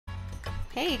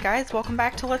Hey guys, welcome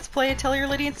back to Let's Play Atelier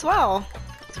Lydie Suelle.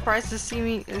 Surprised to see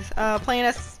me playing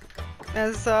as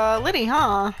Lydie,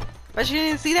 huh? Bet you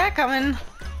didn't see that coming.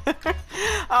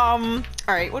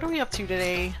 Alright, what are we up to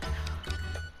today?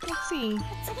 Let's see.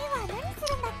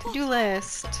 To-do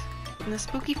list. In the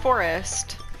spooky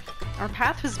forest. Our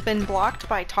path has been blocked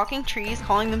by talking trees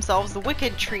calling themselves the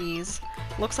Wicked Trees.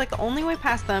 Looks like the only way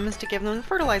past them is to give them the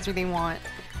fertilizer they want.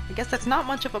 I guess that's not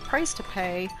much of a price to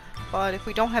pay, but if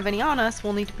we don't have any on us,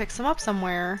 we'll need to pick some up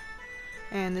somewhere.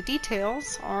 And the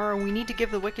details are we need to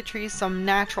give the Wicked Trees some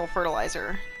natural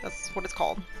fertilizer. That's what it's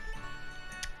called.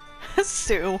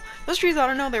 Sue, those trees ought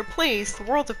to know their place. The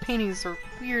worlds of paintings are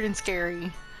weird and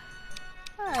scary.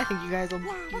 I think you guys will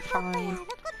be fine.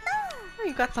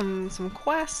 You've got some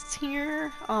quests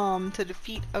here to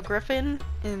defeat a griffin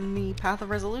in the Path of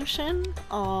Resolution.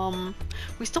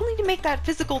 We still need to make that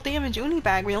physical damage uni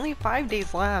bag. We only have 5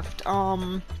 days left.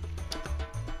 I'm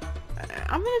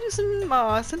gonna do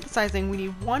some synthesizing. We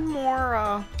need one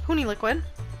more Huni liquid,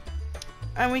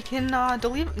 and we can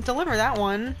deliver that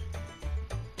one.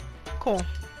 Cool.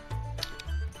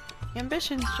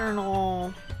 Ambitions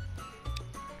journal.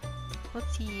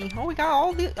 Let's see. Oh, we got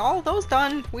all of those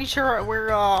done.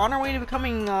 We're on our way to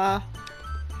becoming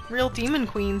real demon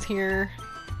queens here.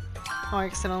 Oh, I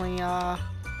accidentally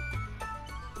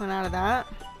went out of that.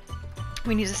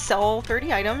 We need to sell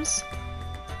 30 items,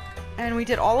 and we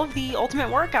did all of the ultimate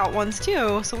workout ones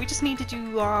too. So we just need to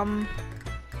do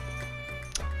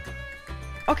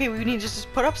okay, we need to just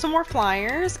put up some more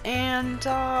flyers and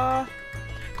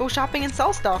go shopping and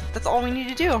sell stuff. That's all we need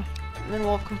to do. And then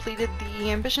we'll have completed the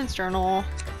ambitions journal.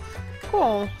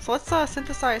 Cool. So let's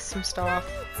synthesize some stuff.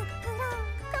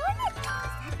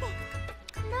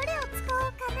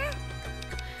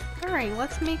 Alright,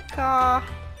 let's make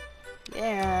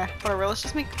yeah, whatever, let's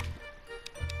just make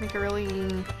it really,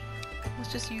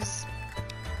 let's just use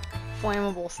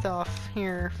flammable stuff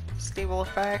here. Stable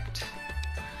effect.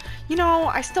 You know,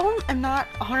 I still am not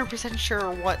 100%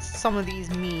 sure what some of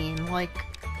these mean. Like,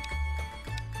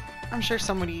 I'm sure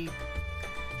somebody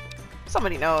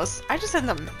knows. I just end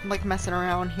up like messing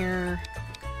around here.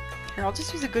 Here, I'll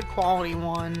just use a good quality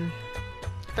one.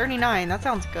 39, that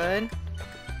sounds good.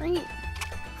 Right?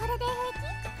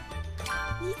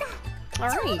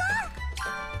 Alright.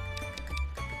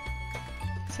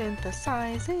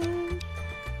 Synthesizing.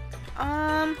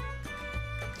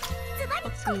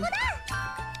 Let's see.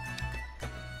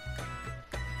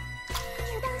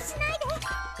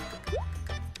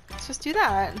 Let's just do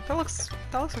that. That looks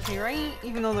okay, right?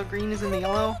 Even though the green is in the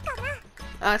yellow.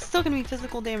 It's still gonna be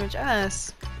physical damage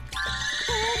S.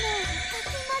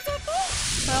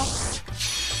 Well.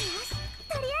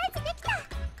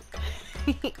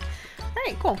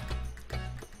 Alright, cool.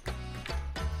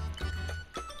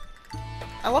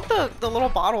 I love the little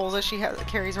bottles that she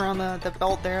carries around the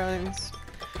belt there. It's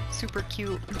super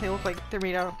cute. They look like they're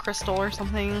made out of crystal or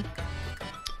something.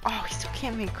 Oh, we still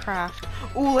can't make craft.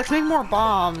 Ooh, let's make more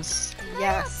bombs.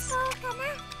 Yes.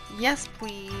 Yes,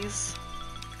 please.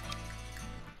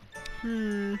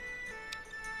 We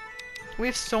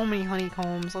have so many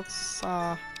honeycombs. Let's,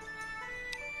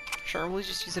 sure, we'll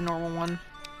just use a normal one.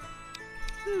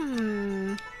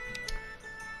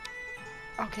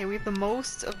 Okay, we have the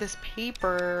most of this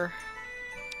paper.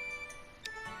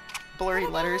 Blurry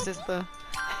letters is the...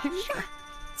 Sure.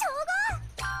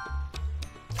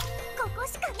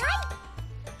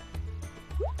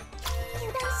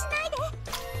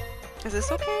 Is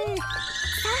this okay? I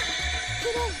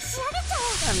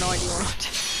have no idea what.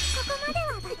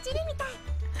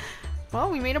 Well,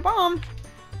 we made a bomb.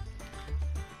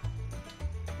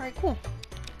 Alright, cool.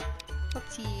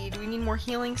 Let's see, do we need more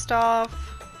healing stuff?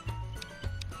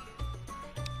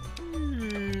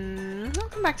 I'll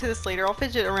come back to this later. I'll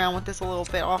fidget around with this a little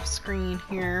bit off screen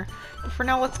here. But for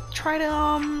now, let's try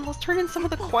to, let's turn in some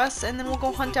of the quests, and then we'll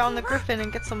go hunt down the griffin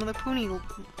and get some of the Puni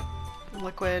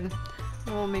liquid.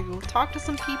 Well, maybe we'll talk to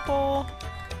some people.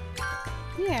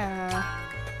 Yeah.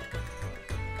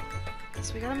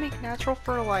 So we gotta make natural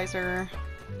fertilizer.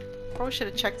 Probably should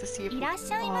have checked to see if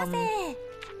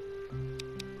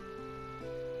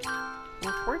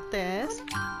report this.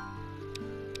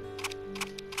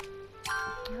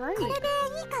 Alright.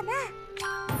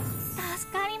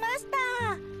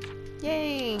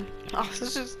 Yay! Oh,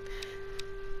 this is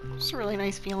just a really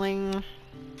nice feeling.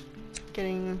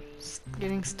 Getting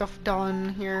stuff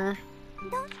done here.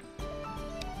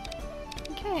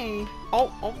 Okay.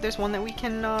 Oh, there's one that we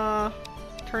can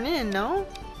turn in, no?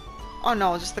 Oh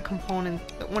no, just the component.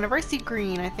 Whenever I see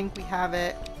green, I think we have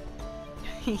it.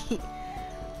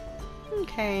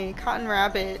 Okay, Cotton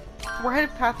Rabbit. We're headed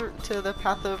to the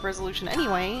Path of Resolution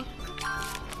anyway.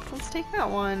 Let's take that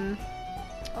one.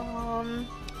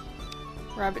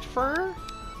 Rabbit fur.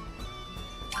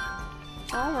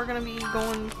 Well, we're gonna be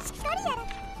going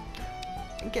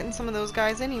getting some of those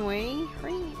guys anyway,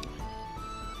 right?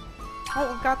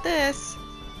 Oh, we've got this,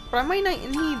 but I might not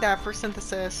need that for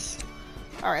synthesis.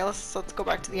 All right, let's go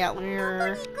back to the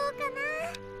Atelier.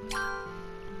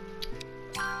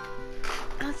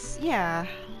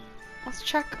 Let's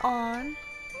check on.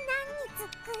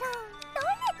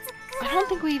 I don't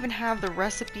think we even have the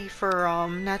recipe for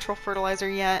natural fertilizer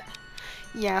yet.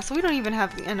 Yeah, so we don't even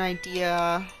have an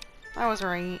idea. I was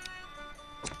right.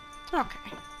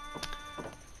 Okay.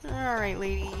 Alright,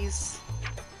 ladies.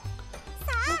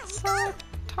 Let's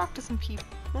talk to some people.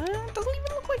 It doesn't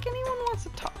even look like anyone wants to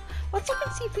talk. Let's look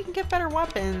and see if we can get better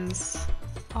weapons.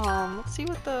 Let's see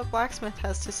what the blacksmith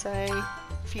has to say.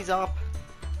 If he's up.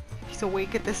 If he's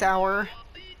awake at this hour.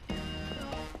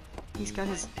 He's got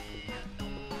his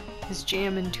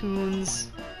jam and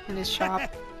tunes in his shop.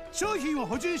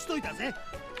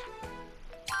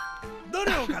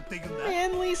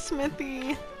 Manly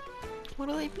Smithy.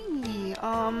 What'll they be?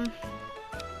 Alright,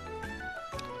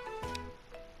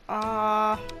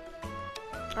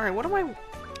 what am I...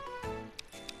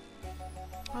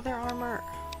 Leather armor.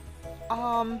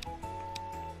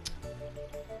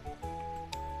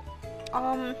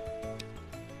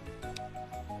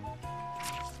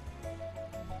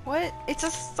 What? It's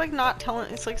just like not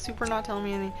telling, it's like super not telling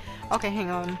me anything. Okay,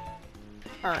 hang on.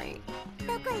 Alright.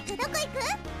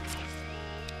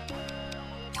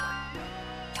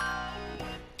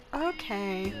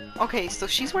 Okay. Okay, so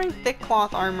she's wearing thick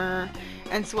cloth armor,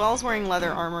 and Suelle's wearing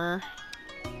leather armor.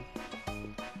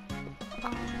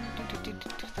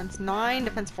 Defense 9,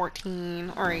 defense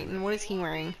 14. Alright, and what is he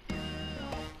wearing?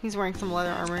 He's wearing some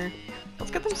leather armor.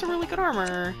 Let's get them some really good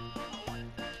armor.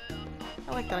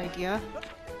 I like that idea.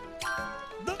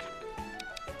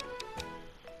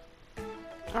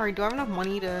 Alright, do I have enough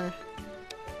money to...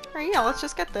 Alright, yeah, let's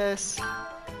just get this.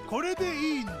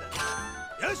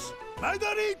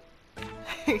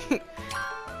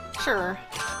 Sure.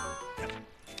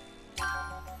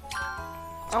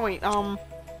 Oh wait,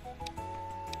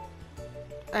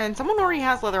 and someone already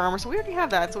has leather armor, so we already have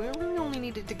that, so we really only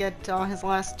needed to get his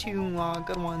last two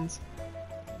good ones.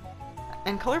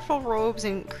 And colorful robes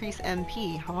increase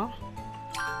MP, huh?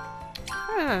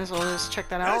 I might as well just check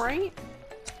that out, right?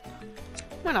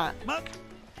 Why not?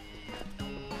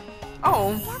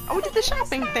 Oh! Oh, we did the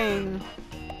shopping thing!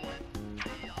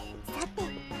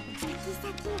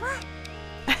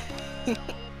 I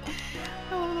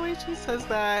love the way she says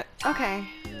that. Okay.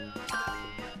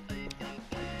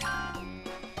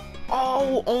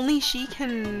 Oh, only she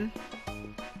can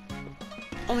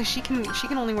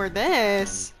only wear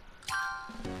this.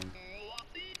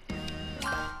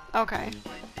 Okay.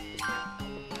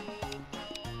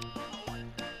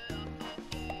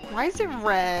 Why is it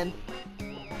red?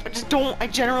 I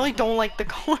generally don't like the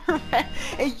color red.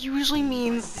 It usually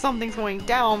means something's going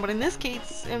down, but in this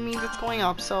case, it means it's going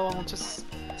up, so I'll just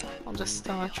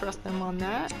trust them on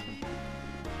that.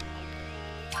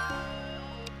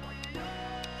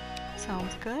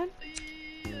 Sounds good.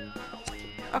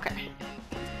 Okay.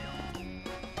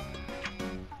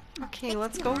 Okay,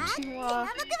 let's go to,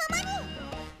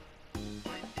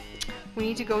 we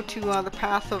need to go to, the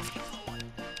path of,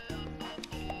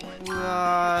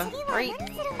 right?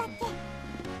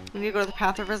 We need to go to the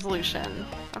path of resolution.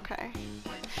 Okay.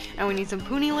 And we need some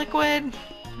Puni liquid.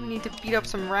 We need to beat up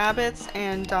some rabbits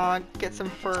and, get some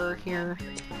fur here.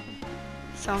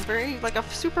 Sounds very, like a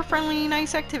super friendly,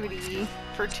 nice activity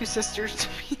for two sisters to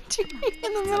be doing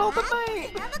in the middle of the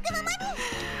night.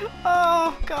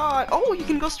 Oh, God. Oh, you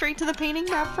can go straight to the painting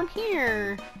map from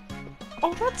here.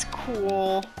 Oh, that's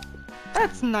cool.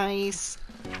 That's nice.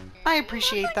 I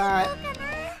appreciate that.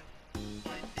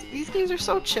 These games are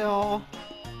so chill.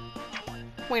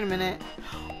 Wait a minute.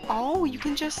 Oh, you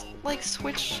can just, like,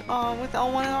 switch with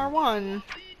L1 and R1.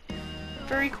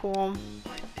 Very cool.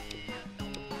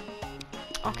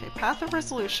 Okay, path of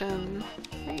resolution.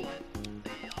 Right.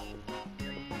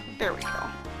 There we go.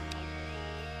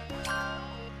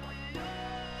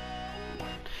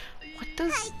 What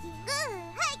does...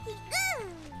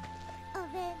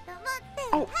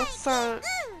 Oh,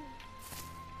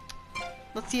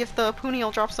 let's see if the Puni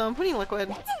will drop some Puni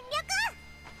liquid.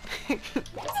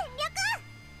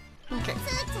 Okay.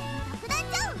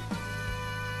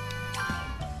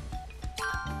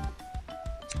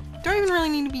 Don't even really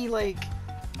need to be, like,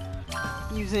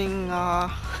 using,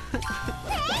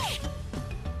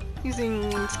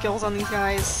 using skills on these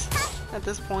guys at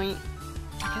this point.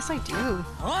 I guess I do.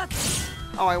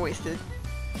 Oh, I wasted.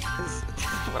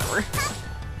 Whatever.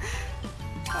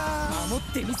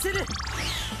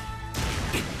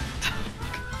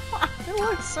 It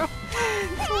looks so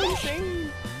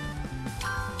insane.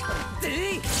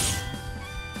 Okay.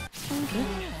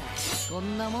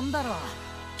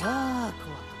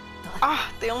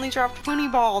 Ah, they only dropped pony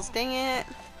balls, dang it.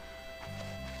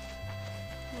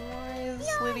 Why is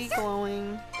Lydie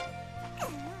glowing?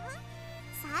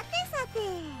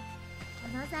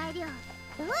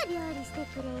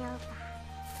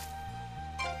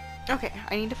 Okay,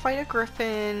 I need to fight a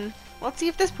griffin. Let's see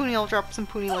if this pony will drop some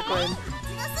pony liquid.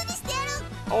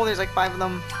 Oh, there's like 5 of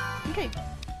them. Okay.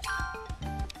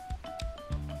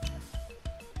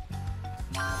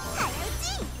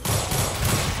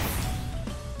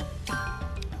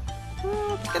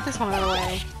 Let's get this one out of the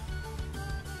way.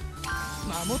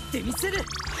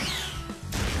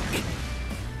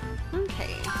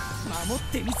 Okay.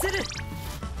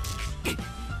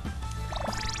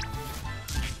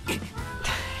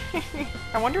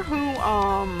 I wonder who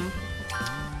our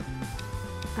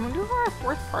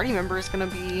 4th party member is gonna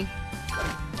be.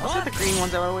 Let's get the green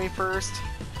ones out of the way first.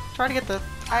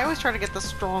 I always try to get the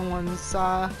strong ones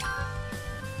out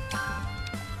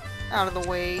of the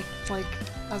way, like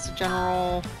as a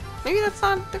general. Maybe that's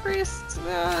not the greatest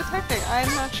tactic. I'm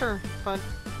not sure, but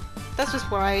that's just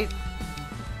what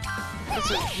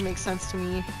makes sense to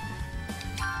me.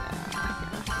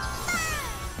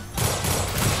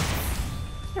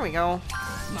 Here we go.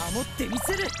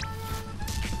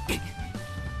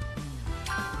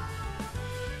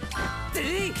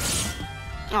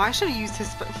 Oh, I should have used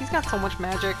his. He's got so much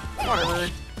magic. Whatever.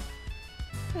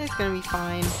 It's gonna be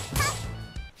fine.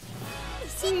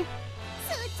 See?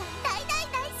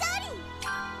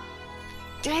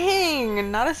 Dang!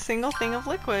 Not a single thing of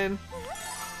liquid.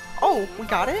 Oh, we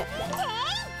got it?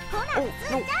 Oh,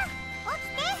 no.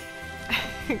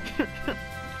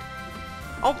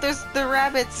 Oh, there's the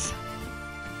rabbits.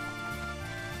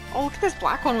 Oh, look at this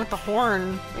black one with the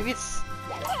horn. Maybe it's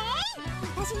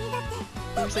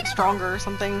like stronger or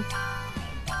something.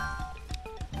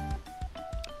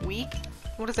 Weak?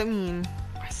 What does that mean?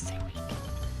 Why does it say weak?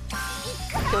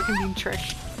 I feel like I'm being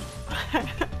tricked.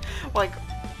 Like,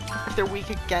 if they're weak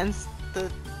against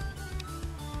the...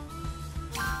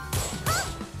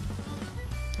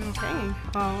 Okay,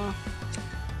 I'm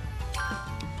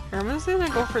just gonna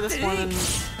go for this one and...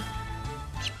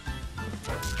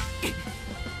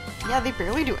 Yeah, they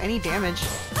barely do any damage.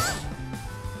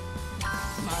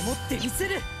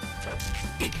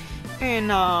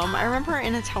 And, I remember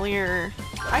in Atelier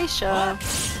Aisha,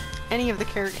 any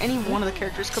one of the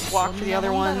characters could block for the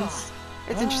other ones.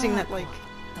 It's interesting that, like,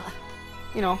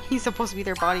 you know, he's supposed to be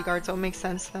their bodyguard, so it makes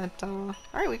sense that,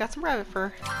 alright, we got some rabbit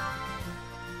fur.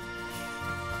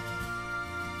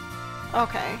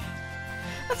 Okay.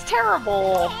 That's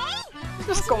terrible!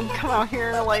 Just come out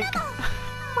here, like,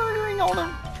 murdering all the...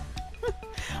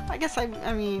 I guess I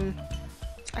mean,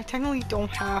 I technically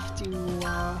don't have to,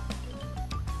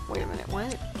 wait a minute,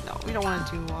 what? No, we don't want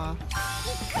to do, I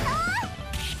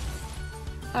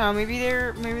don't know, maybe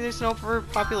there's an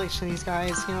overpopulation of these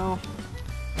guys, you know?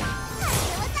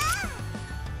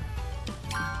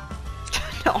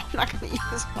 No, I'm not gonna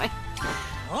use my...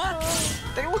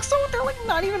 They're like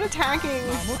not even attacking.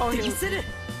 Oh, just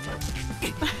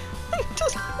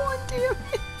 1 damage.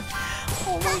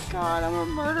 Oh my god, I'm a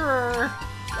murderer.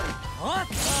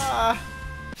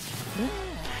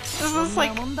 This is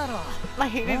like, I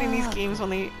hate it in these games when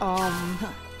they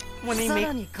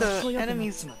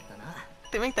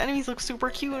make the enemies, look super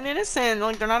cute and innocent.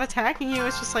 Like they're not attacking you.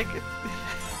 It's just like,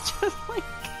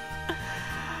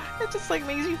 it just like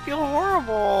makes you feel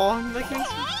horrible. Like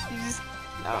makes you just,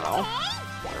 I don't know.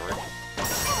 Whatever.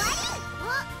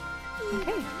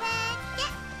 Okay.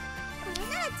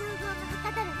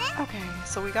 Okay,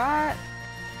 so we got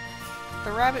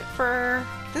the rabbit fur.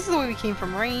 This is the way we came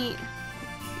from, right?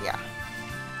 Yeah.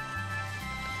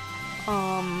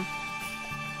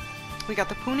 We got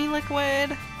the pony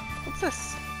liquid. What's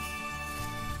this?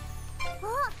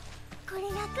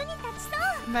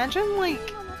 Imagine,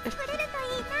 like, if...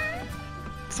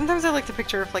 Sometimes I like to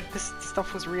picture if, like, this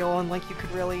stuff was real and, like, you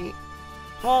could really...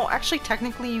 Well, actually,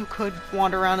 technically, you could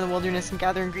wander around in the wilderness and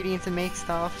gather ingredients and make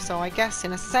stuff, so I guess,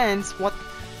 in a sense, what...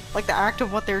 Like, the act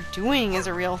of what they're doing is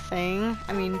a real thing.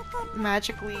 I mean,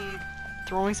 magically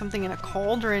throwing something in a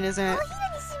cauldron isn't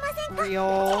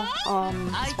real,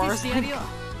 as far as, like,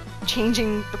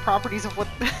 changing the properties of what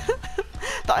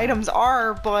the items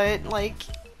are, but, like,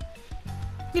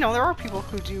 you know, there are people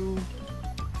who do,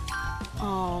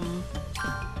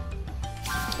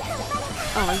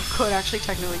 you could actually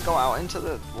technically go out into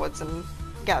the woods and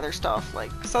gather stuff,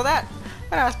 like, so that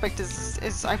aspect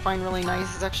is I find really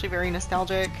nice. It's actually very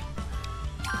nostalgic.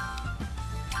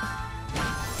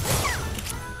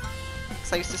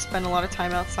 because I used to spend a lot of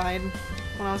time outside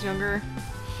when I was younger.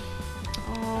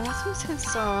 Oh, let's use his,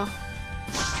 yeah,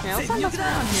 let's not mess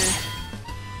around here.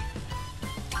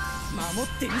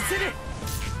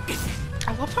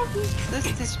 I love how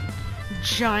he's this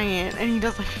giant, and he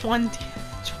does like 1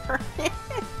 damage per hit.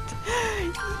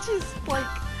 He just like...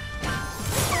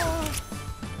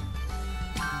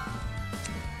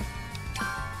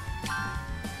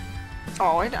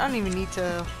 Oh, I don't even need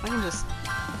to... I can just...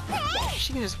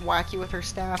 She can just whack you with her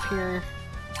staff here.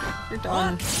 You're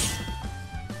done.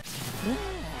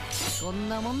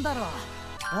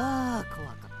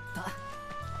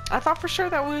 I thought for sure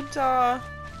that would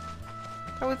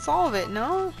solve it,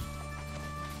 no?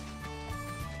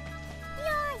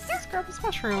 Let's grab this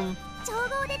mushroom.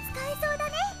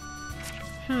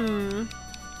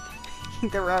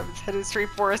 The rabbit's headed straight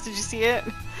for us. Did you see it?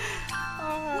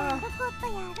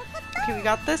 Okay, we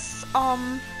got this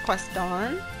quest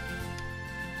done.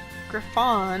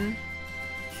 Griffon.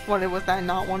 What was that?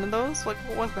 Not one of those? Like,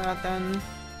 what was that then?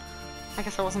 I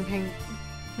guess I wasn't paying.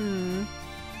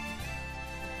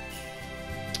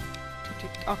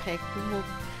 Okay, well,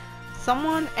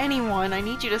 someone, anyone, I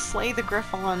need you to slay the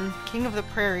Griffon, king of the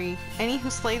prairie. Any who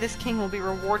slay this king will be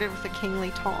rewarded with a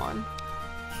kingly ton.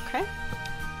 Okay.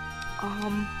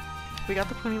 We got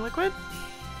the Puni liquid.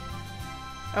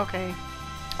 Okay.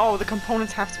 Oh, the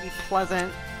components have to be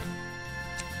pleasant.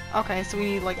 Okay, so we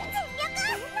need like...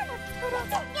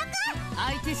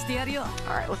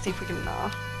 Alright, let's see if we can,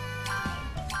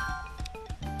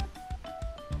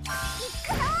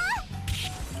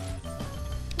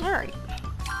 Alright.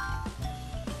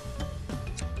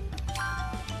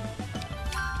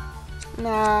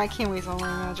 Nah, I can't waste all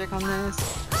my magic on this.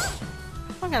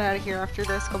 I'll get out of here after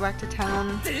this, go back to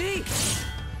town.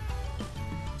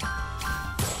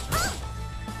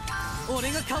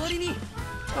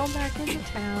 Go back into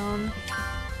town.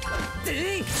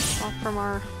 Off from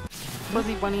our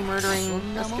fuzzy bunny murdering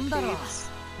escapades.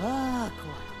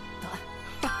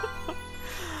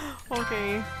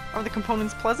 Okay. Are the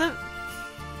components pleasant?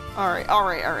 Alright,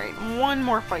 alright, alright. One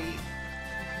more fight.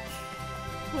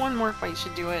 One more fight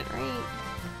should do it, right?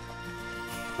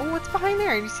 Oh, what's behind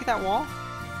there? Do you see that wall?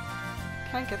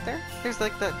 Can I get there? There's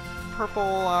like the purple,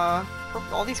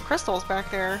 all these crystals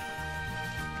back there.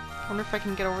 I wonder if I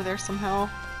can get over there somehow.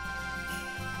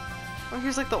 Oh,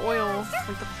 here's like the oil,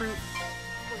 like the fruit.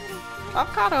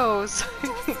 Avocados!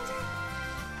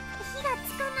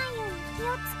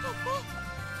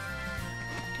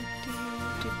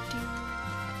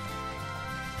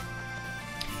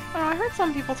 I don't know, I heard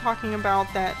some people talking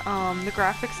about that the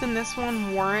graphics in this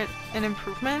one weren't an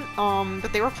improvement,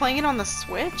 but they were playing it on the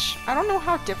Switch. I don't know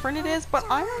how different it is, but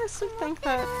I honestly think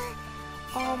that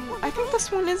I think this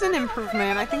one is an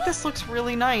improvement. I think this looks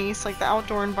really nice, like the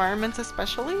outdoor environments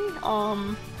especially.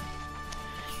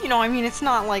 You know, I mean, it's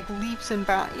not like leaps and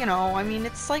bounds, you know, I mean,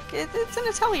 it's like, it's an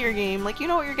Atelier game. Like, you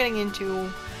know what you're getting into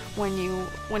when you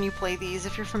play these,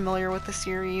 if you're familiar with the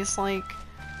series. Like,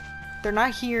 they're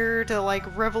not here to, like,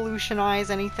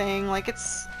 revolutionize anything. Like,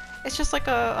 it's just like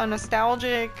a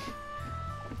nostalgic,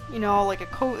 you know, like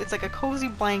it's like a cozy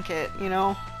blanket, you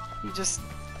know? You just...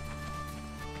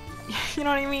 You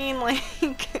know what I mean? Like,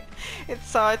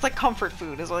 it's like comfort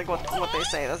food is like what they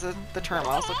say. That's the term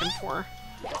I was looking for.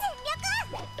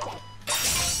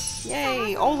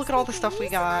 Yay! Oh, look at all the stuff we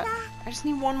got. I just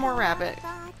need one more rabbit.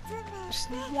 I just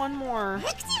need one more.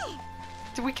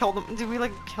 Did we kill them? Did we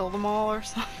like kill them all or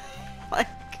something? Like,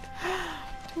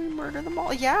 did we murder them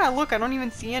all? Yeah, look, I don't even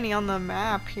see any on the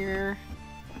map here.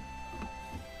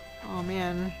 Oh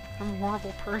man, I'm a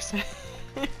horrible person.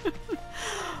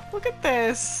 Look at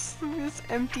this. Look at this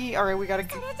empty. Alright, we gotta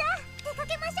go.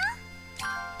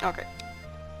 Okay.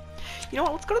 You know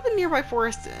what? Let's go to the nearby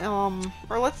forest,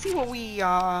 or let's see what we,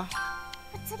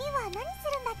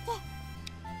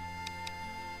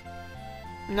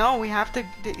 No, we have to...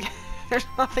 There's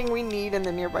nothing we need in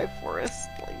the nearby forest.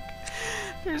 Like,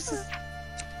 there's just...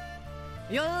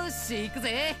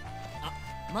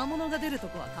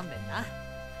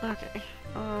 Okay.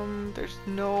 There's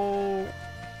no...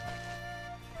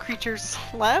 creatures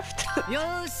left.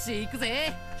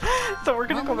 So we're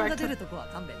gonna go back to...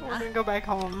 We're gonna go back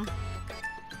home.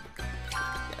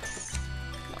 Yes.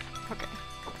 Okay.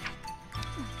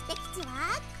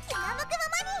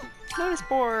 Notice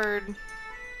board.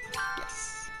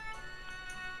 Yes.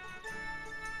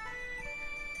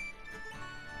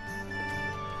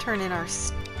 Turn in our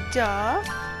stuff.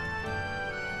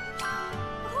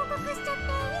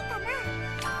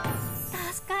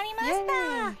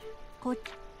 Yay.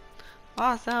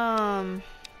 Awesome.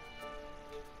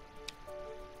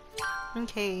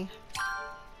 Okay.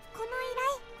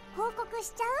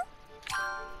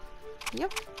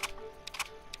 Yep.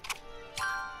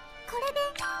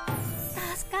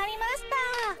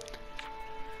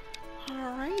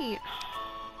 Alright.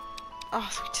 Oh,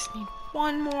 so we just need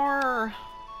one more.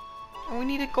 And we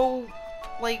need to go,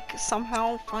 like,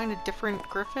 somehow find a different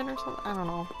griffin or something. I don't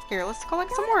know. Here, let's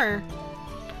collect some more.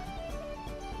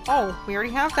 Oh, we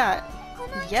already have that.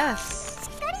 Yes.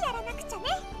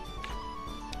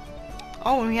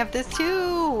 Oh, and we have this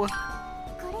too.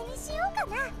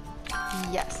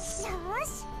 Yes.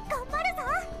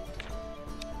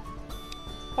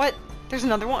 What? There's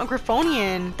another one? A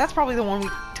Griffonian. That's probably the one we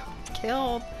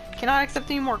killed. Cannot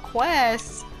accept any more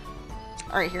quests.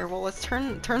 Alright, here. Well, let's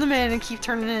turn them in and keep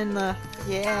turning in the...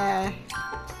 Yeah.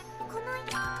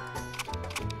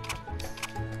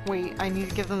 Wait, I need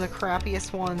to give them the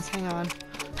crappiest ones. Hang on.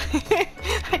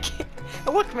 I can't...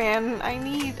 Look, man. I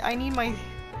need my...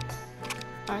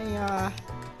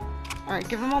 Alright,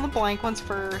 give them all the blank ones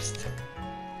first.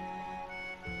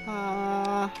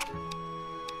 I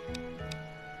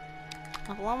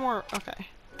have a lot more... Okay.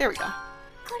 There we go.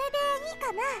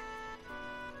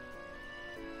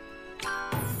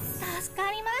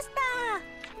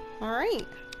 Alright.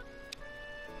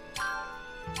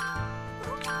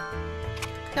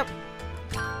 Yep.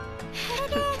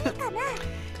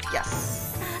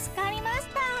 Yes.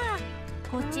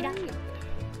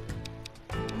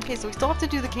 Okay, so we still have to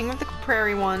do the King of the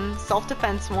Prairie one,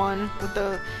 self-defense one,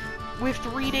 we have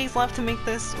 3 days left to make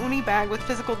this Uni bag with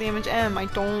physical damage M. I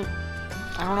don't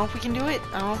know if we can do it.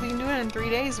 I don't know if we can do it in 3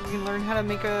 days. We can learn how to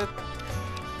make a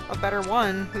better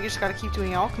one. We just gotta keep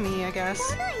doing alchemy, I guess.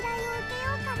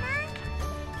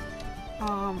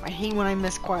 I hate when I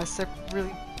miss quests. It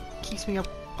really keeps me up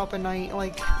at night,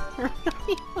 like...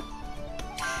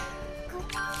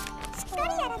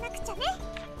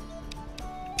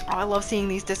 Oh, I love seeing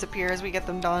these disappear as we get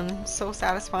them done. So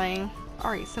satisfying.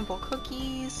 Alright, simple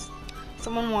cookies.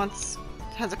 Someone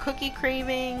has a cookie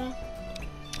craving.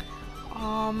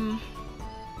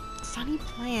 Sunny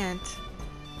plant.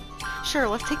 Sure,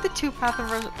 let's take the 2 Path of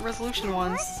Resolution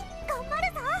ones.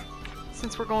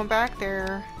 Since we're going back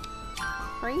there.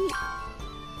 Right?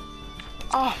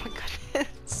 Oh my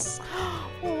goodness.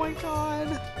 Oh my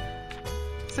god.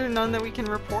 Is there none that we can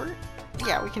report?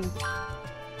 Yeah, we can...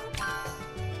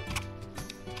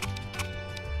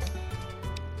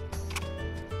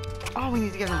 Oh, we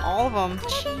need to give them all of them.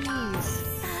 Jeez.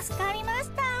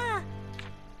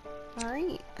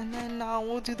 Alright, and then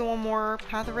we'll do the one more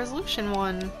Path of Resolution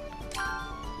one.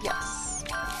 Yes.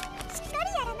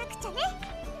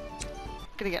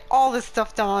 Gonna get all this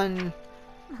stuff done.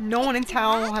 No one in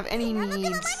town will have any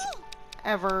needs.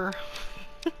 Ever.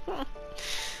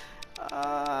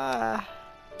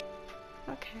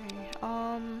 Okay,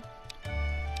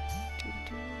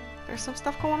 there's some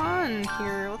stuff going on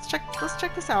here. Let's check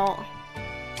this out.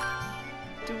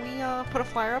 Do we put a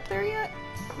flyer up there yet?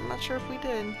 I'm not sure if we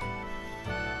did.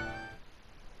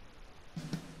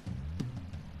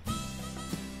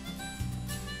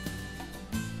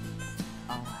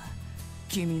 Ah,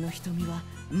 君の瞳は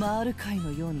マール貝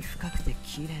のように深くて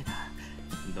綺麗だ。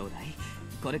どうだい？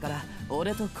これから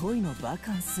俺と恋のバ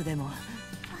カンスでも。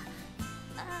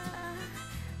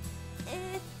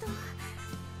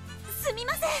すみ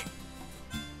ません。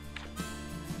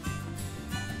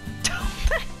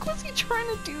What's he trying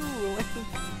to do?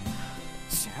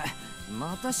 ちゃ、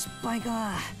また失敗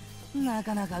か。な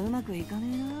かなかうまくいかね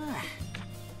えな。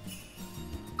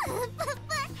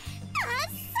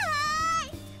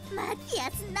マティア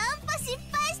スナンパ失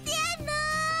敗してやんの。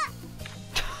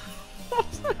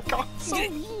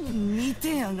見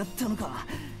てやがったのか。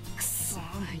くそ、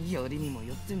よりにも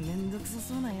よってめんどくさ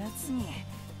そうなやつに。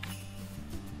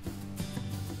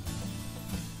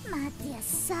マティア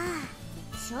スさ、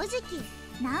正直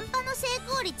ナンパの成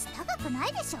功率高くな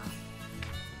いでしょ。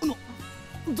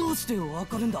どうしてわ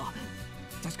かるんだ。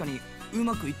確かにう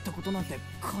まくいったことなんて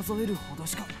数えるほど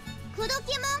しか。口説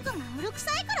き文句がうるく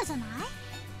さいからじゃない？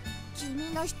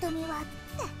君の瞳はっ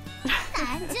て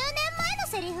30年前の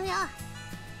セリフよ。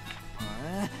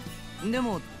へえ、で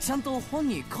もちゃんと本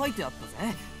に書いてあった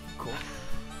ぜ。本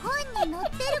に載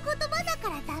ってる言葉だか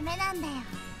らダメなんだよ。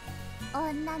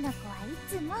女の子はい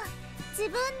つも自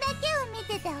分だけを見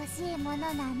ててほしいもの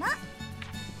なの。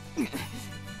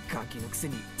ガキのくせ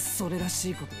にそれらし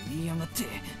いこと言いやがって。ね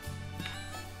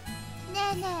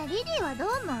えねえ、リリーはどう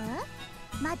思う？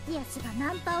マティアスが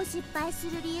ナンパを失敗す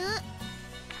る理由。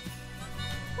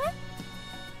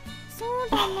そう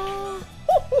だな、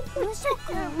無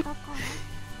職だから。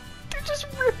They're just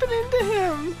ripping into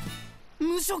him.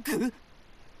 無職？つっぱり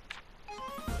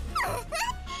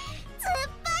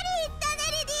言ったね、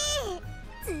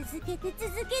リディ。続けて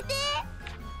続けて。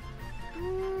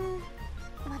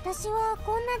私は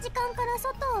こんな時間から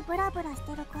外をブラブラし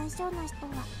てる解消な人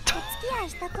はお付き合い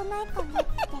したくないかなっ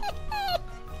て。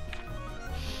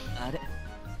あれ、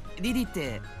リリっ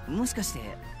てもしかし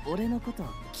て俺のこと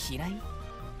嫌い？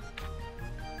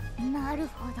なる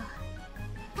ほど、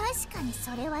確かに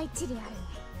それは一理あるね。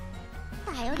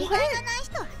頼りがいのない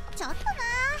人はちょっとな。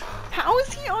 How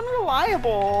is he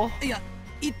unreliable? いや、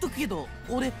言っとくけど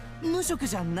俺無職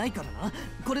じゃないからな。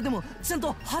これでもちゃん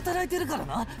と働いてるから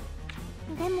な。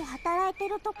でも働いて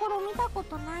るところ見たこ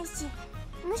とないし、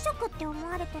無職って思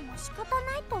われても仕方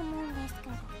ないと思うんですけ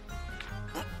ど。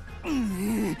違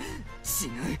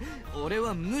う、俺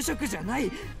は無職じゃない。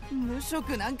無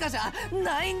職なんかじゃ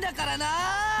ないんだからな。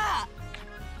あ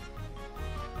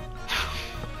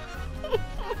ー、言っ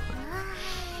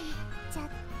ちゃっ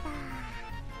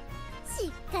た。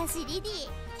しかしリディ、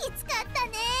きつかった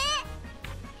ね。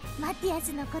マティア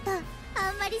スのことあん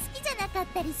まり好きじゃなかっ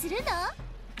たりするの？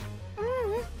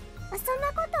そんな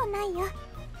ことないよ。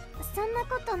そんな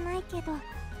ことないけど、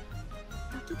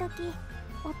時々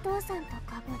お父さんと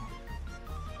かぶる。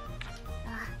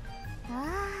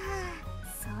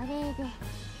それで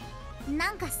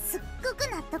なんかすっごく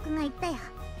納得がいったよ。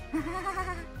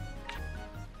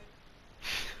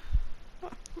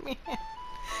Man.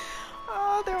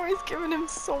 Oh, they're always giving him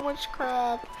so much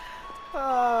crap.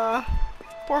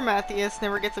 Poor Matthias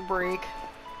never gets a break.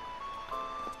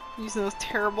 Using those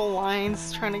terrible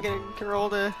lines, trying to get a girl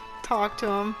to talk to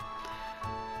him.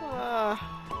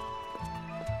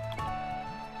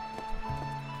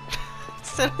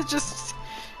 Instead of just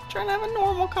trying to have a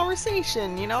normal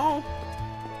conversation, you know?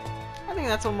 I think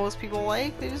that's what most people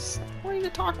like. They just want you to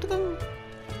talk to them.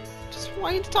 Just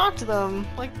want you to talk to them.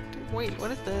 Like, wait,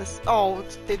 what is this? Oh,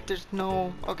 there's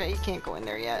no... Okay, you can't go in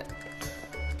there yet.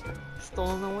 Still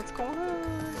don't know what's going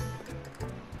on.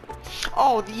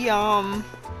 Oh, the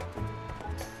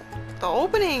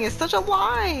opening is such a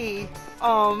lie!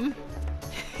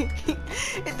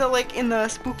 Like, in the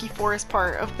spooky forest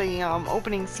part of the,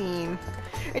 opening scene,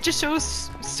 it just shows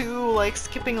Sue, like,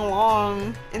 skipping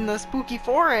along in the spooky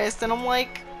forest, and I'm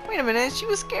like, wait a minute, she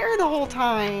was scared the whole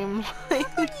time!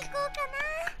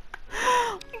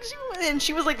 And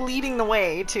she was, like, leading the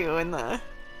way, too, in the...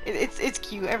 It's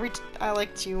cute. I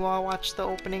like to watch the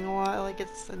opening a lot. I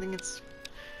think it's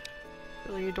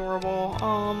really adorable.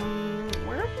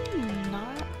 Where have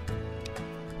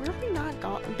we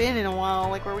not been in a while?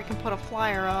 Like where we can put a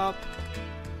flyer up.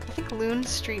 I think Loon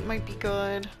Street might be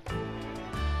good.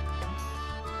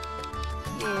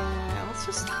 Yeah, let's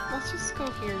just go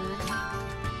here.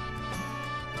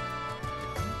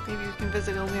 Maybe we can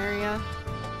visit Ilmeria.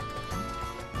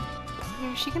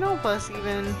 Maybe she can help us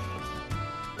even.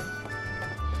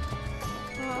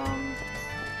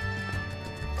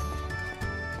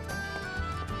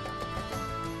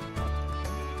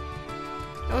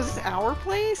 Oh, is this our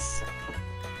place?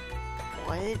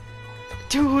 What?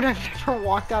 Dude, I've never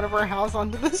walked out of our house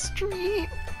onto the street.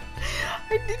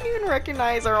 I didn't even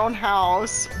recognize our own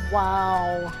house.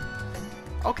 Wow.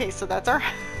 Okay, so that's our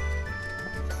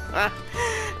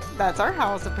that's our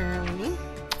house apparently.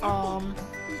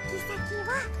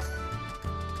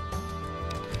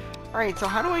 Alright, so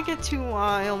how do I get to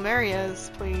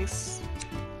Ilmeria's place?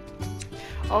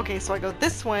 Okay, so I go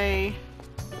this way.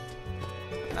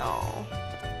 No.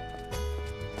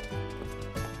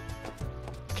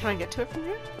 Can I get to it from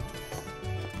here?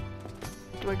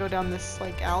 Do I go down this,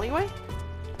 like, alleyway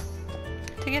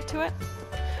to get to it?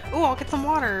 Ooh, I'll get some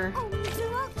water.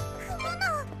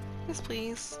 Yes,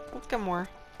 please. Let's get more.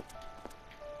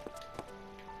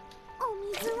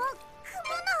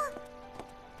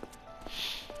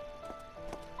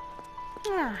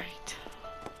 Alright.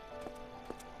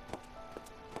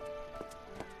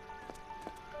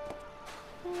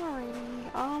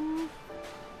 Alrighty,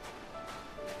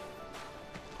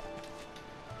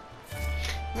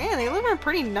 man, they live in a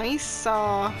pretty nice,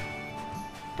 they're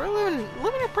living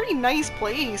in a pretty nice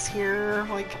place here,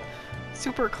 like,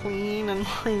 super clean and,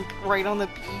 like, right on the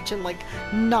beach and, like,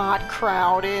 not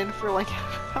crowded for, like,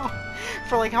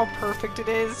 how perfect it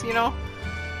is, you know?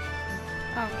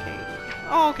 Okay.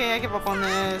 Oh, okay, I give up on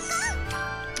this.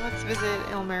 Let's visit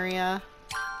Ilmeria.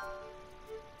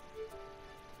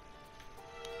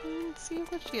 Let's see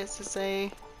what she has to say.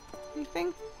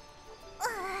 Anything?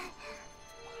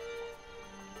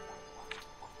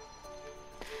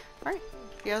 Alright,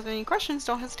 if you have any questions,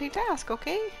 don't hesitate to ask,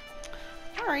 okay?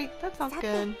 Alright, that sounds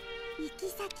good.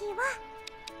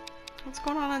 What's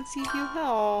going on Seaview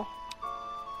Hill?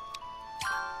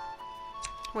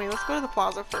 Wait, let's go to the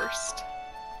plaza first.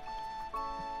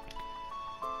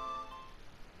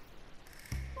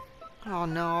 Oh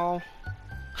no.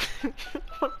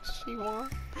 What does she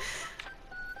want?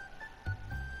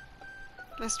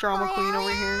 This drama queen over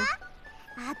here.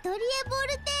 アトリエボル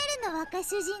テールの若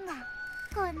主人が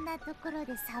こんなところ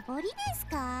でサボりです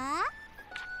か？あ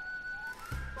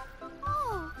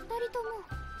あ、二人とも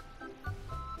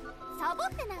サボっ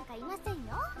てなんかいませんよ。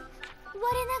我なが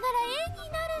ら絵に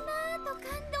なるなぁと感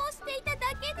動していただ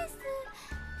けです。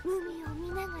海を見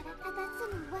ながらただ住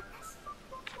む私。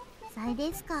それ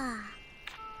ですか。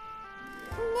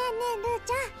ねえねえルー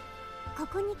ちゃん、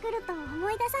ここに来ると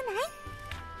思い出さない？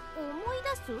思い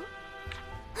出す？ほ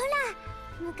ら、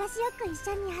昔よく一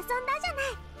緒に遊んだじゃな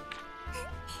い。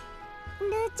ル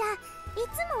ーちゃん、い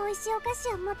つも美味しいお菓子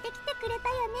を持ってきてくれた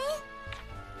よね。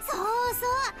そうそう、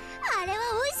あれは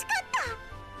美味しかった。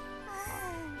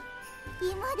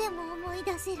今でも思い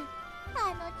出せるあ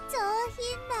の上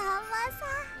品な甘さ。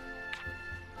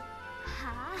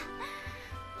は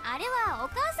あ、あれはお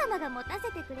母様が持た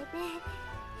せてくれて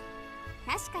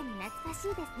確かに懐かしい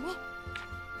ですね。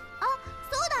あ、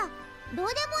そうだ、どう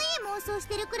でもいい妄想し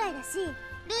てるくらいだし、ル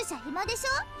ーシャ暇でしょ？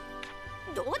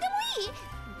どうでもいい？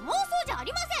妄想じゃあ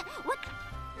りません。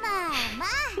まあまあ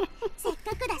せっ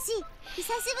かくだし久し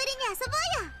ぶりに遊ぼ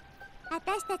うよ。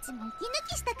私たちも息抜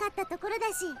きしたかったところ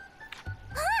だし。あ、いいね。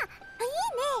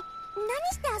何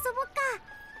して遊ぼっか。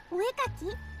お絵描き？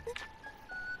そ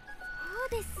う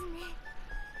ですね、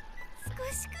少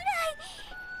しくらい。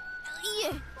いえ、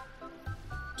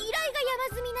依頼が山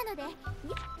積みなので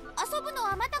遊ぶの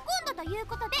はまた今度という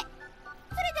ことで。それ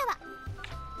では。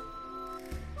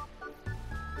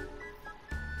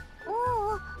おお、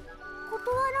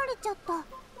断られちゃった。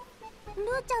ル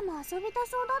ーちゃんも遊びた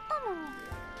そうだったのに。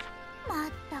まっ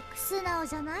たく素直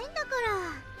じゃないんだか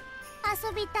ら。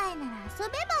遊びたいなら遊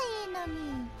べばいいのに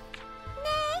ね。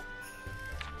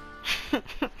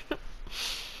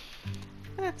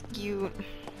That's cute.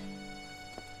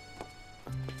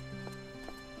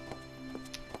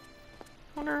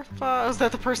 Wonder if was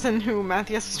that the person who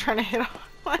Matthias was trying to hit on?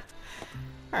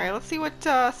 Alright, let's see what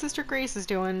Sister Grace is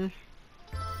doing.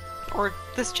 Or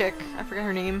this chick, I forget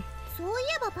her name. そうい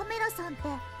えばパメラさんって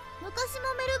昔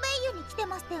もメルベイユに来て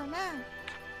ましたよね。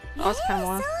あ、そう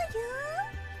よ。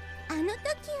あの時は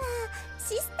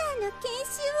シスターの研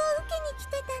修を受けに来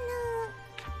てたの。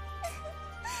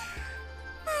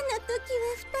あの時は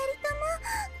二人とも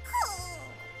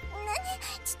こんなに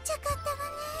ちっちゃかったわ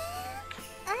ね。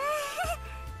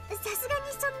さすが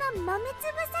にそんな豆粒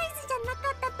サイズじゃな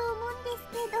かったと思うんです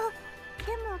けど、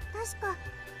でも確か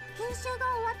研修が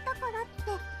終わったからっ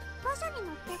て馬車に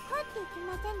乗って帰っていき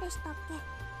ませんでしたっけ？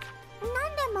な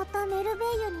んでまたメルベ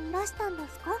イユにいらしたんで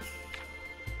すか？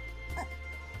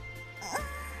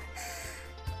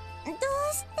どう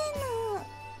しての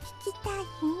聞きたい？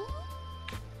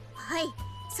はい、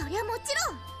そりゃもち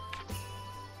ろん。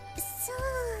そ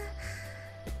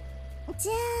う、じ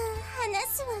ゃあ話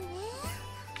すわね。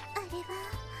あれは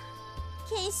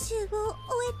研修を終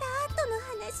えた後の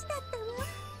話だったわ。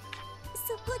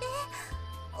そこで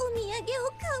お土産を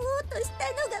買おうとした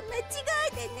のが間違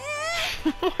いでね。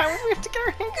Why would we have to get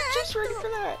our handkerchiefs ready for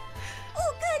that? お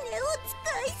金を使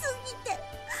いすぎて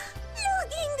ロ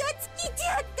ギンが尽きちゃ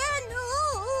ったの。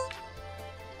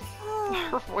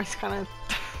Her voice kind of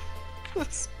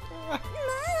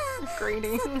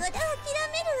grating. そこで諦め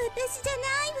る私じゃな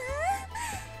いわ。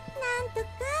なんとか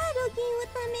ロギンを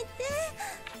貯めて、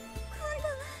今度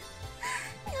は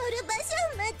乗る場所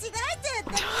を間違えちゃった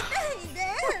みたいで。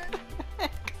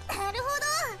なるほど、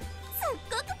すっ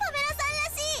ごくパメラさんら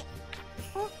しい。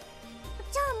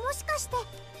じゃあもしかして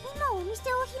今お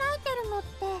店を開いてるのって。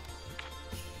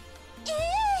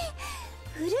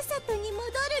ふるさとに戻る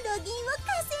ロギンを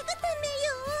稼ぐため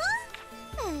よ。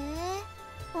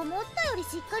思ったよりし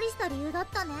っかりした理由だっ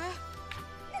たね。まっ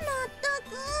た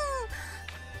く、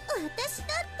私だ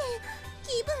って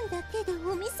気分だけで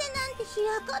お店なんて開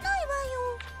かないわ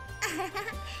よ。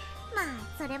まあ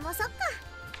それもそっか。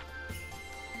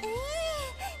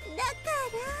だか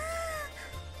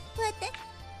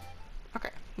ら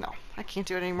Okay, no, I can't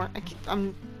do it anymore. I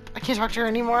can't talk to her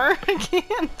anymore. I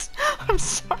can't. I'm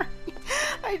sorry.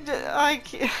 I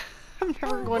can't. I'm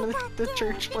never going to the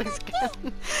church place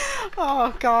again.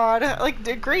 Oh God,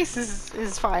 like Grace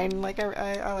is fine. Like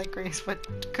I like Grace,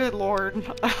 but good Lord.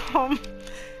 All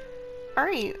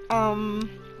right.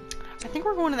 I think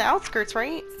we're going to the outskirts,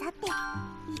 right?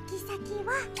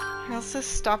 Let's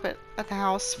just stop at the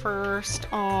house first.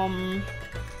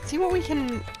 See what we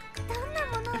can.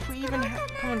 If we even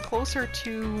come closer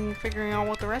to figuring out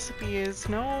what the recipe is.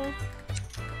 No.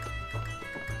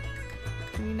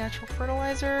 We need natural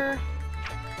fertilizer.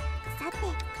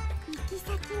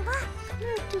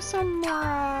 Do some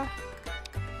more.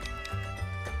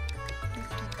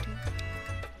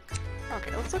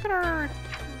 Okay, let's look at our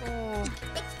little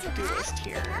to-do list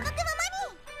here.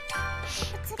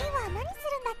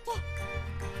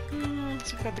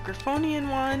 So we've got the Griffonian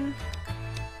one,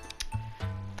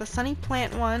 the Sunny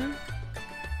Plant one,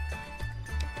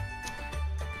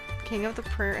 King of the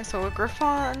Prairie, so a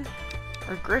Griffon,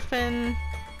 or Griffin,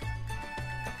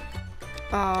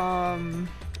 man,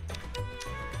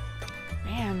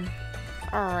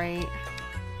 alright.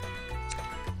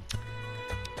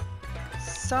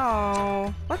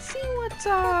 So, let's see what,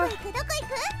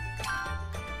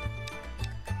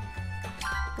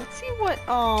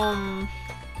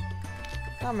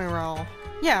 not Mirel.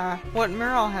 Yeah, what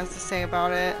Mirel has to say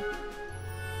about it.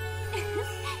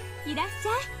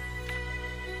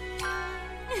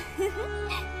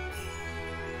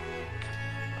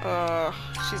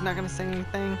 She's not gonna say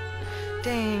anything.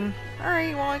 Dang.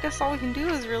 Alright, well I guess all we can do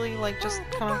is really like just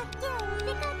kind of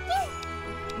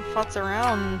futz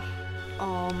around.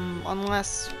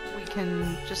 Unless we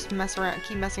can just mess around,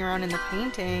 keep messing around in the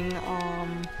painting.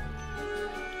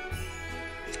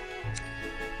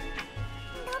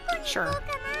 Sure.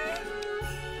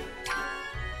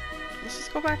 Let's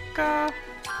just go back to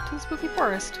the spooky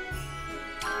forest.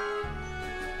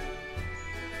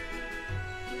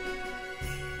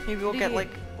 Maybe we'll get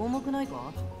like. 重くない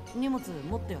か？荷物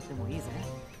持ってやってもいいぜ。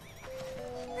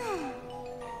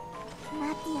マ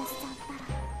ティアスだっ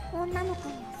たら女の子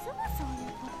にはすぐそうい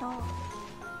うこと。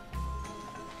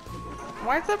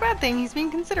Why is that a bad thing? He's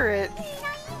being considerate. こ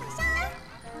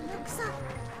の草、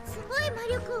すごい魔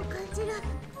力を感じる。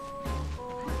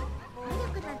魔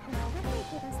力なんてわかんない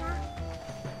けどさ。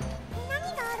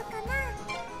何があるかな？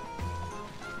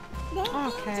錬金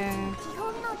術の基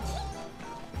本の木。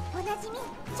おなじみ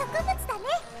植物だね。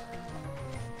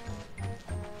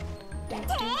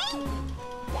Okay.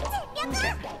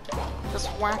 Just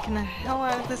whacking the hell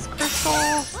out of this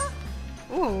crystal.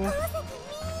 Ooh.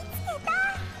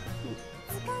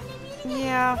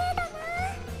 Yeah.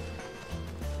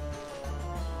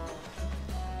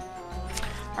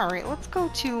 Alright, let's go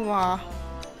to, nah,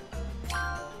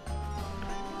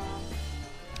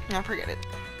 forget it.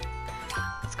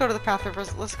 Let's go to the Path of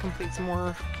let's complete some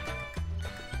more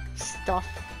stuff.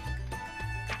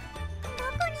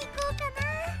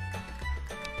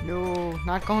 No,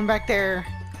 not going back there.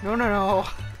 No, no, no.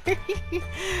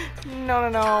 No, no,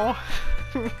 no.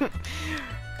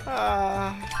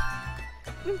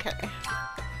 Okay.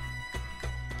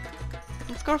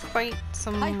 Let's go fight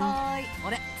some... fight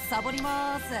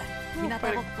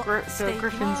the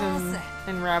griffins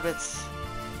and rabbits.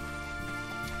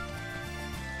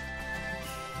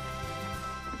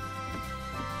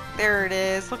 There it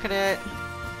is. Look at it.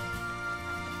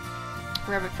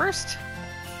 Rabbit first.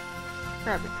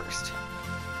 Rabbit first.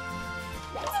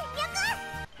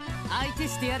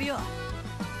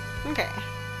 Okay.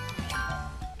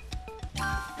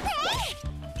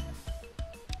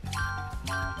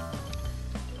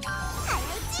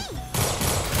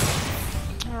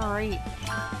 Alright.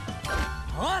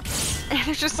 And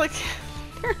it's just like,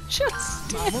 they're just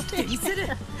standing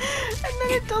there. And then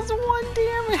it does 1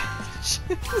 damage.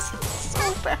 This is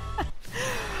so bad.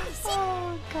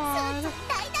 Oh god.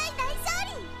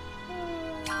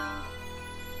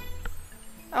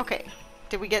 Okay.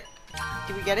 Did we get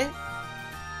it?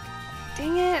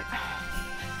 Dang it.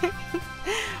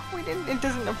 We didn't, it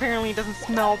doesn't, apparently doesn't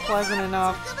smell pleasant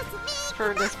enough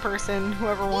for this person,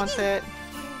 whoever wants it.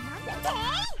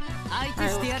 Alright,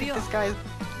 let's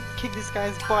kick this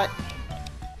guy's butt.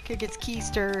 Kick its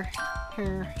keister.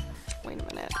 Here. Wait a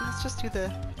minute. Let's just do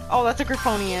the... Oh, that's a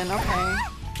Griffonian. Okay.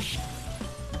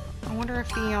 I wonder if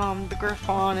the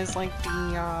Griffon is like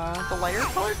the lighter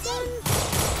colored one?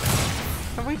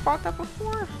 Have we fought that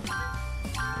before?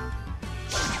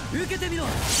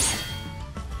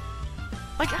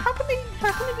 Like, how can they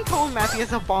be calling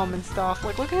Matthias a bum and stuff?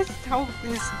 Like, look at how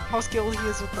skilled he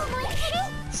is with the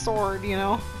sword, you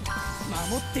know?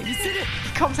 He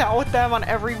comes out with them on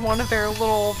every one of their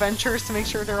little ventures to make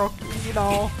sure they're, you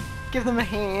know, give them a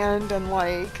hand and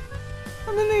like,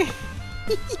 and then they,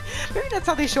 maybe that's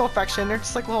how they show affection. They're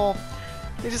just like little,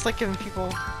 they just like giving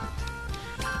people,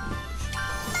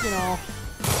 you know,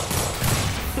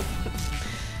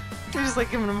 they're just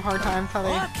like giving them hard times. How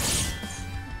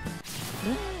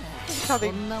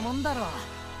they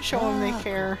show them they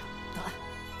care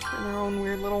in their own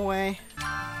weird little way.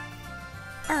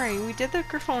 Alright, we did the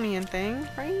Griffonian thing,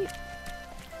 right?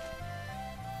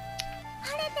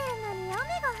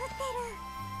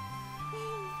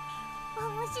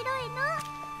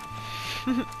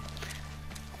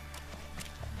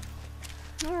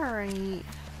 Alright.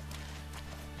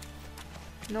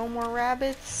 No more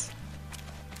rabbits.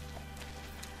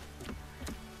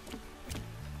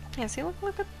 Yeah, see,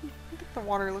 look at, I think the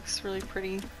water looks really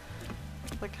pretty.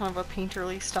 Like kind of a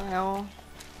painterly style.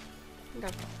 I think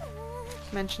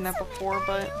I've mentioned that before,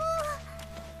 but...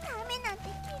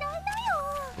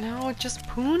 No, just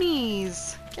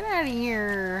poonies! Get out of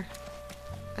here!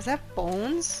 Is that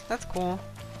bones? That's cool.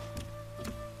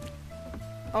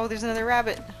 Oh, there's another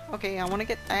rabbit. Okay, I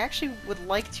actually would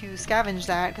like to scavenge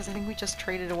that, because I think we just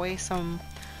traded away some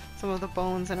of the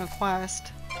bones in a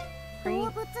quest.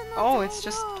 Right? Oh, it's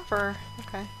just for...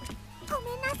 okay.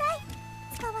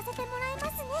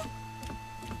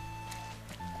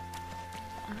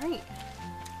 Alright.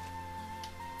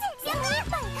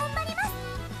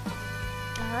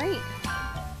 Alright.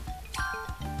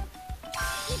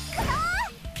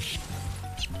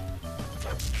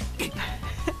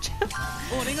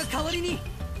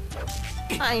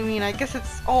 I mean, I guess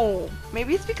it's... oh,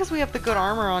 maybe it's because we have the good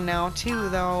armor on now, too,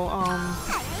 though,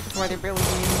 why they're barely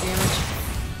doing any damage.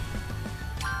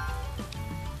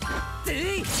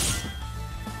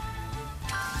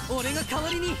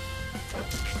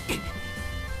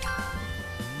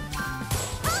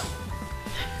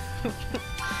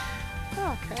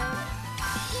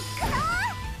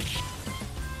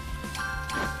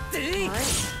 Okay.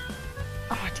 Alright.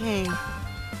 Oh, dang.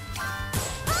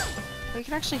 We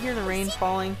can actually hear the rain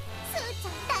falling.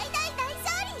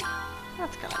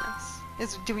 That's kind of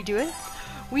nice. Did we do it?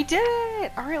 We did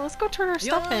it! Alright, let's go turn our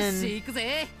stuff in.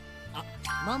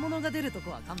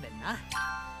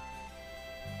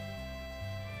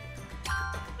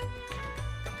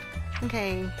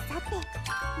 Okay.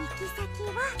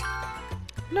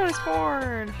 Notice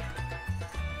board!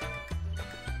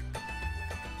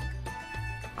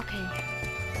 Okay.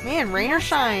 Man, rain or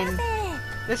shine.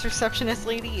 This receptionist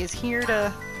lady is here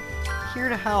to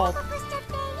help.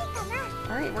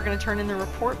 Alright, we're gonna turn in the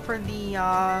report for the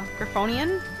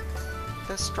Griffonian.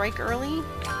 The strike early.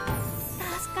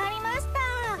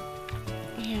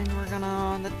 And we're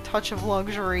gonna the touch of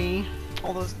luxury.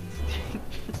 All those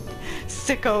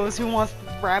sickos who want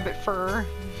rabbit fur.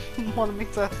 Want to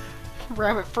make the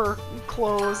rabbit fur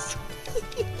clothes.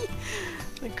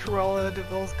 Like Cruella de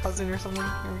Vil's cousin or something.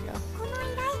 Here we go.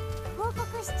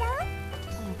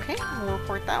 Okay, we'll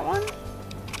report that one.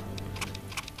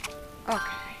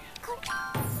 Okay.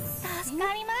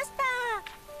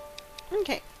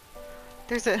 Okay.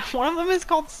 There's one of them is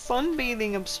called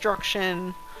sunbathing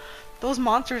obstruction. Those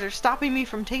monsters are stopping me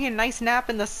from taking a nice nap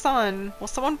in the sun. Will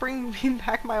someone bring me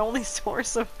back my only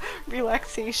source of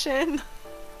relaxation?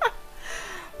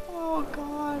 Oh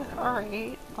god.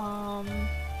 Alright.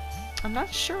 I'm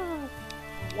not sure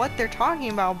what they're talking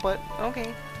about, but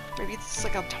okay. Maybe it's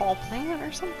like a tall plant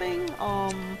or something?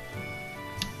 Alright,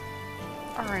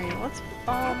 let's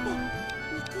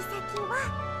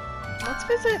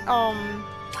visit, our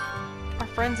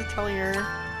friend's Atelier.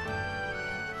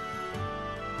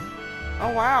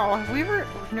 Oh wow, we've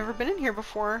never been in here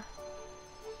before.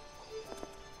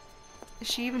 Is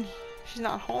she even... she's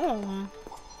not home.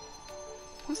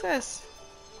 Who's this?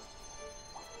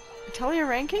 Atelier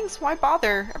rankings? Why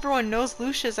bother? Everyone knows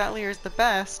Lucia's Atelier is the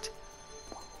best.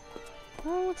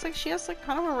 Well, looks like she has like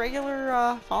kind of a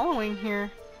regular following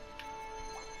here.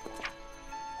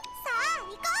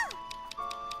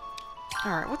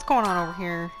 Alright, what's going on over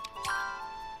here?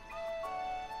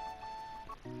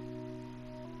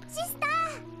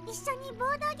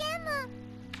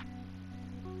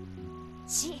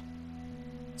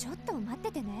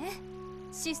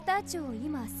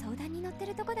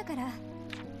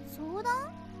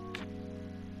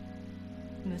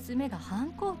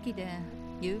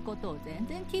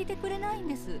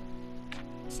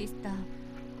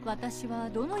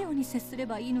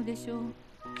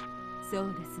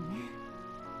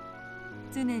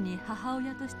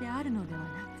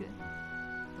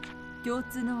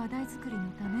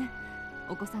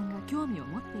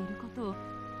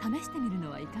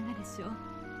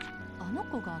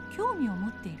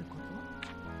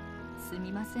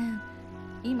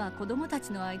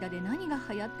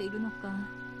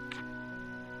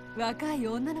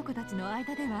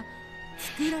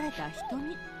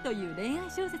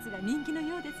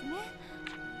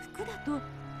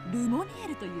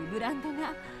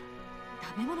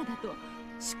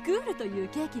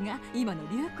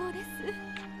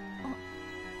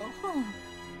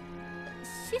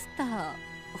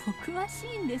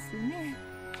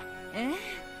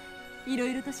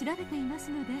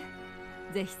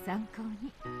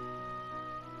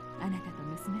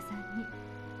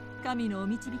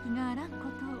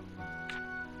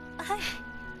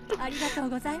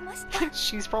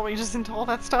 She's probably just into all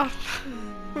that stuff.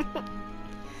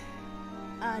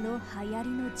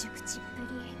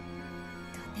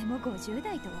 も50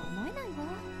代とは思えない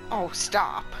わ。 Oh,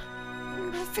 stop.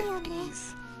 ですよね。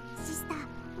 50s. シスター、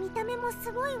見た目も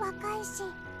すごい若いし、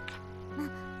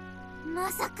ま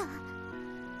さか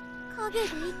影で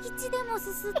生き血でも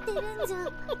すすってるんじゃ。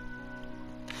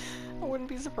I wouldn't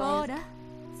be ほ surprised. ら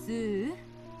スー、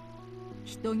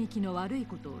人聞きの悪い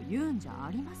ことを言うんじゃ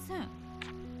ありません。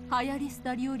流行り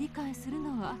廃りを理解する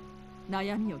のは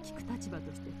悩みを聞く立場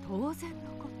として当然の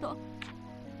こと。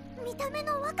見た目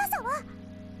の若さは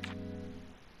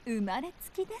生まれ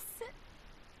つきです。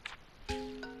さ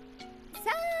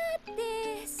ー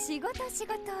て、仕事。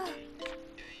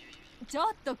ちょ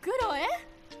っとクロエ、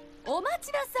お待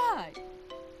ちなさい。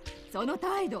その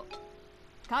態度、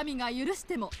神が許し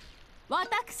ても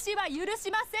私は許し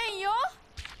ませんよ。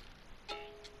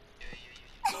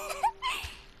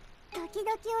時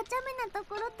々お茶目なと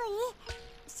ころといい、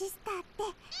シスターって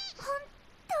本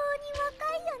当に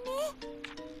若いよね。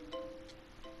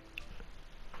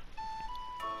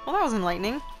 Well, that was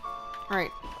enlightening.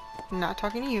 Alright, not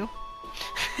talking to you.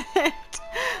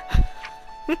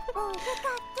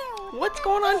 What's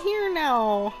going on here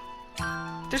now?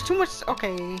 There's too much.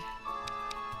 Okay.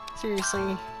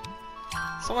 Seriously.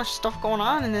 So much stuff going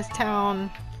on in this town.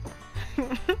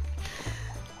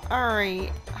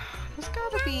 Alright. There's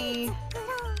gotta be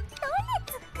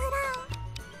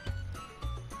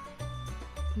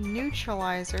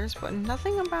neutralizers, but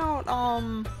nothing about,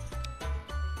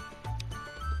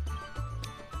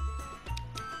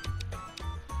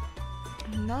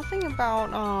 nothing about,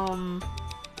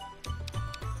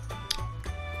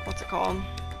 what's it called?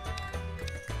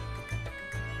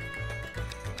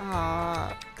 What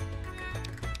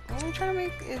are we trying to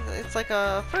make? It's like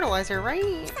a fertilizer,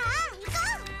 right?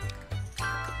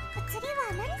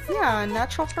 Yeah,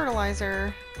 natural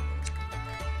fertilizer.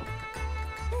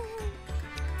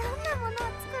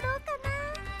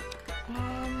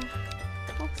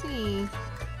 Let's see.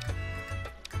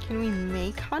 Can we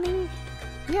make honey?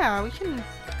 Yeah, we can make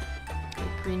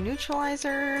green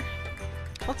neutralizer.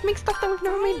 Let's make stuff that we've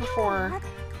never made before.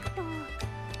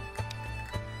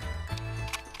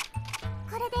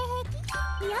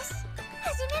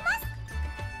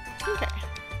 Okay.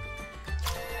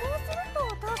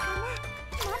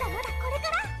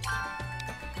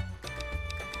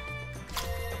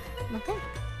 Okay.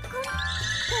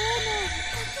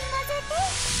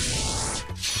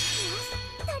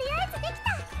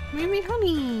 Maybe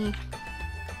honey.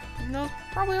 No,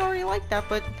 probably already like that,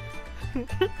 but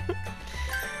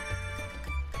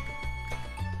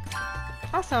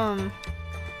awesome.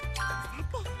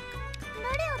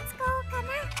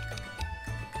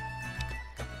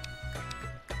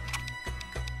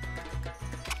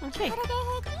 Okay.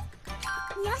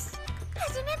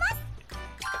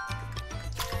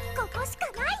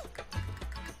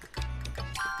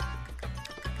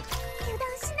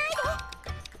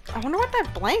 I wonder what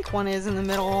that blank one is in the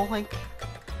middle. Like,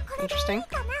 interesting.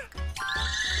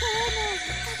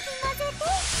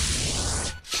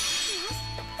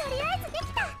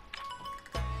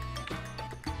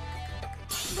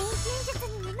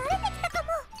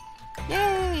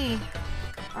 Yay!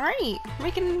 Alright,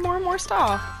 making more and more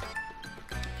stuff.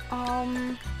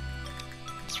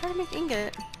 Let's try to make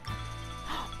ingot.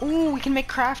 Oh, we can make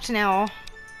craft now.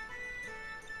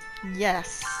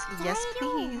 Yes. Yes,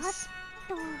 please.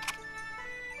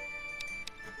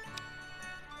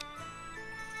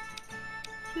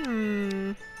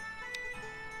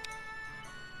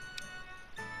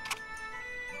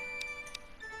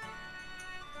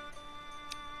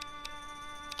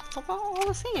 It's all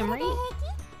the same, right?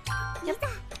 Yep.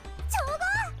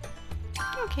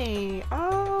 Okay,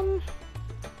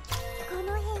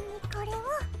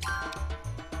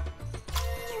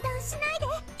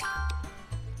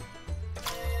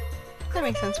 that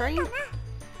makes sense, right? I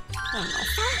don't know.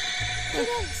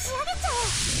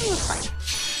 It's fine.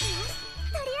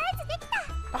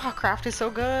 Oh, craft is so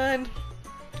good.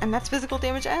 And that's physical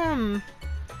damage M.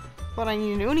 But I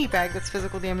need an uni bag that's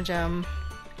physical damage M.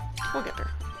 We'll get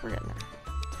there. We're getting there.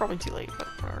 It's probably too late, but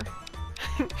whatever.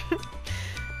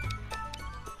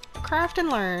 Craft and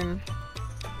learn.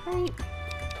 Right.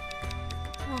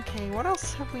 Okay, what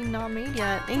else have we not made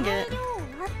yet? Ingot.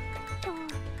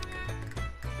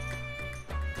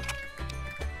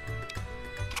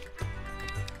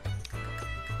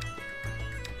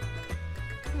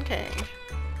 Okay.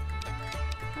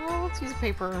 Well, let's use a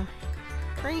paper.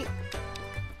 Great.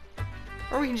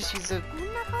 Or we can just use this.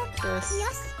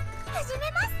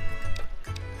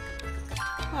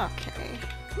 Okay.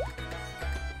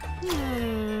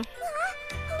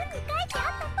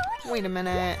 Wait a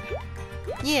minute.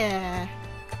 Yeah.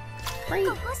 Right.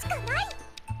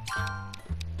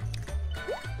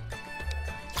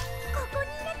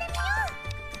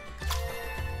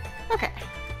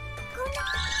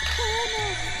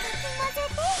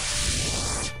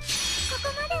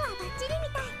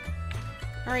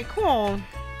 Alright, cool.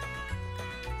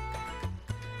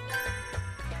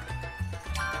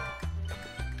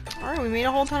 Alright, we made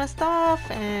a whole ton of stuff,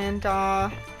 and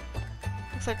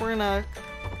looks like we're gonna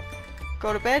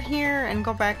go to bed here and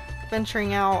go back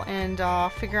venturing out and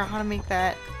figure out how to make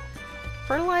that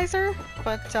fertilizer.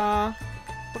 But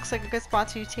looks like a good spot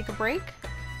to take a break.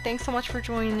 Thanks so much for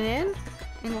joining in,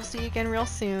 and we'll see you again real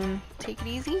soon. Take it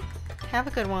easy. Have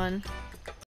a good one.